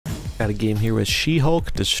Got a game here with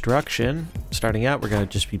She-Hulk Destruction. Starting out, we're going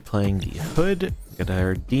to just be playing the Hood. We got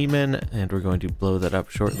our Demon, and we're going to blow that up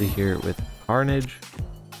shortly here with Carnage.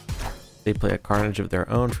 They play a Carnage of their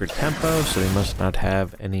own for tempo, so they must not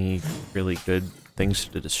have any really good things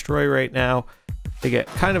to destroy right now. They get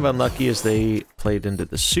kind of unlucky as they played into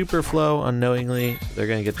the Super Flow unknowingly. So they're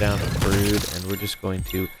going to get down to Brood, and we're just going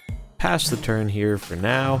to pass the turn here for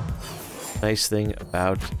now. Nice thing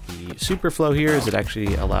about the Super Flow here is it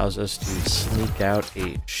actually allows us to sneak out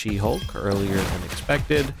a She-Hulk earlier than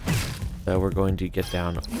expected. So we're going to get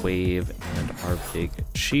down Wave and our big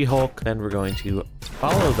She-Hulk. Then we're going to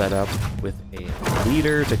follow that up with a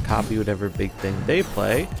Leader to copy whatever big thing they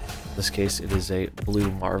play. In this case, it is a Blue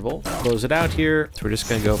Marvel. Close it out here. So we're just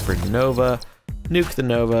going to go for Nova, nuke the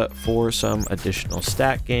Nova for some additional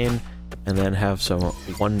stat gain, and then have some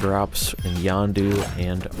 1-drops in Yondu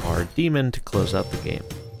and our Demon to close out the game.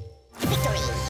 Victory.